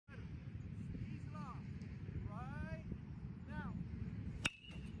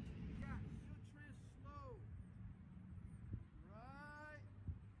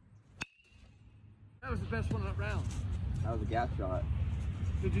was the best one of that round. That was a gap shot.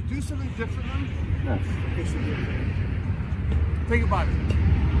 Did you do something differently? No. Okay, so you think about it.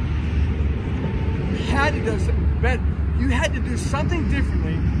 You had to do something better. You had to do something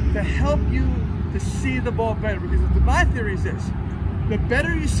differently to help you to see the ball better. Because my theory is this: the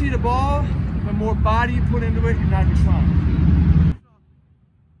better you see the ball, the more body you put into it, you're not even trying.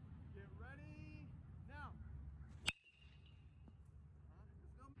 Get ready now.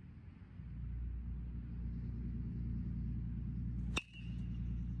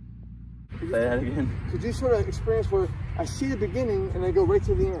 Say that again. Could you sort of experience where I see the beginning and I go right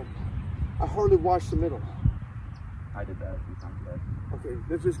to the end? I hardly watch the middle. I did that a few times today. Okay,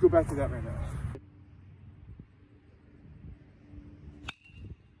 let's just go back to that right now.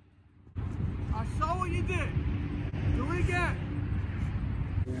 I saw what you did. Do it again.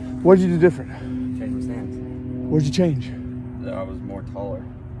 What did you do different? Change my stance. What did you change? I was more taller.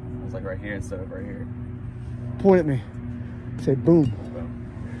 I was like right here instead of right here. Point at me. Say boom.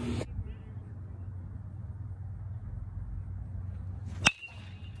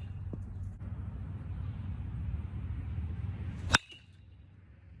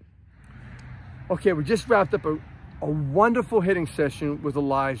 Okay, we just wrapped up a wonderful hitting session with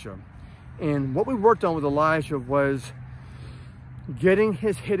Elijah. And what we worked on with Elijah was getting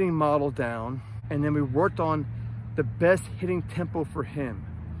his hitting model down, and then we worked on the best hitting tempo for him.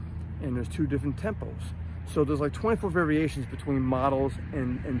 And there's 2 different tempos. So there's like 24 variations between models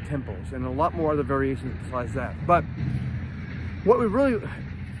and tempos, and a lot more other variations besides that. But what we really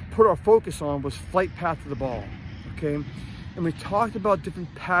put our focus on was flight path to the ball, okay? And we talked about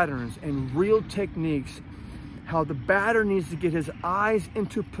different patterns and real techniques, how the batter needs to get his eyes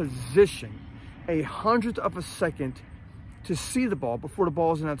into position 1/100th of a second to see the ball before the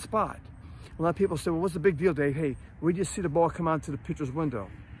ball is in that spot. A lot of people say, well, what's the big deal, Dave? Hey, we just see the ball come out to the pitcher's window.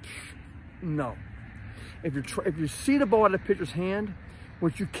 No. If you see the ball at the pitcher's hand,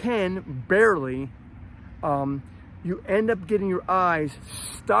 which you can barely, you end up getting your eyes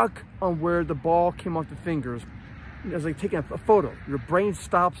stuck on where the ball came off the fingers. It's like taking a photo. Your brain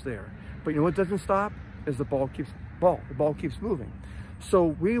stops there. But you know what doesn't stop? Is the ball keeps moving. So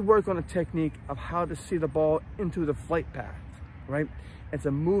we work on a technique of how to see the ball into the flight path, right? It's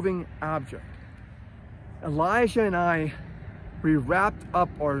a moving object. Elijah and I, we wrapped up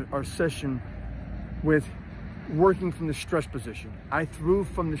our session with working from the stretch position. I threw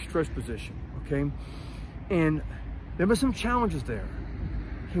from the stretch position, okay? And there were some challenges there.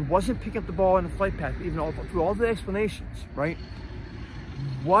 He wasn't picking up the ball in the flight path, even through all the explanations, right?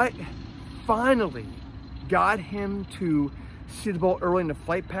 What finally got him to see the ball early in the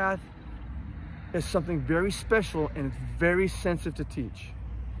flight path is something very special, and it's very sensitive to teach.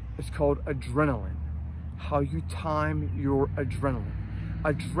 It's called adrenaline, how you time your adrenaline.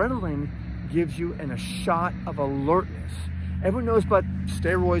 Adrenaline gives you a shot of alertness. Everyone knows about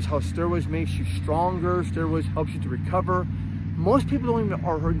steroids, how steroids makes you stronger, steroids helps you to recover. Most people don't even,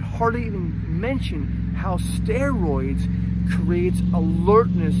 or hardly even mention how steroids creates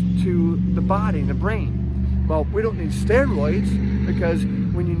alertness to the body and the brain. Well, we don't need steroids, because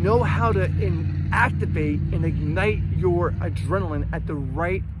when you know how to activate and ignite your adrenaline at the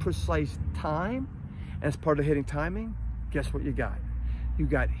right precise time, as part of hitting timing, guess what you got? You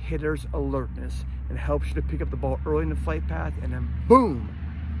got hitter's alertness, and it helps you to pick up the ball early in the flight path, and then boom,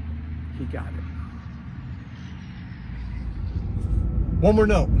 he got it. One more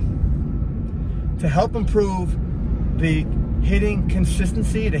note. To help improve the hitting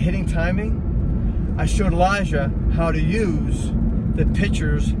consistency, the hitting timing, I showed Elijah how to use the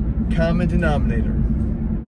pitcher's common denominator.